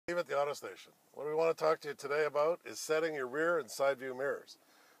Steve at the Auto Station. What we want to talk to you today about is setting your rear and side view mirrors.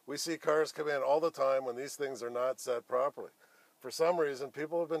 We see cars come in all the time when these things are not set properly. For some reason,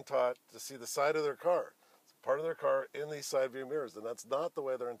 people have been taught to see the side of their car, part of their car, in these side view mirrors, and that's not the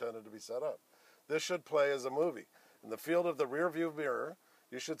way they're intended to be set up. This should play as a movie. In the field of the rear view mirror,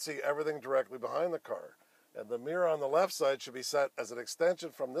 you should see everything directly behind the car. And the mirror on the left side should be set as an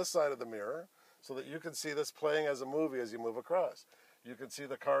extension from this side of the mirror so that you can see this playing as a movie as you move across. You can see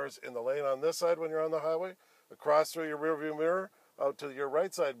the cars in the lane on this side when you're on the highway, across through your rear view mirror, out to your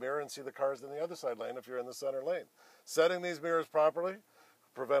right side mirror, and see the cars in the other side lane if you're in the center lane. Setting these mirrors properly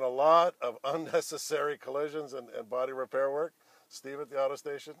prevent a lot of unnecessary collisions and body repair work. Steve at the Auto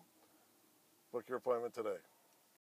Station, book your appointment today.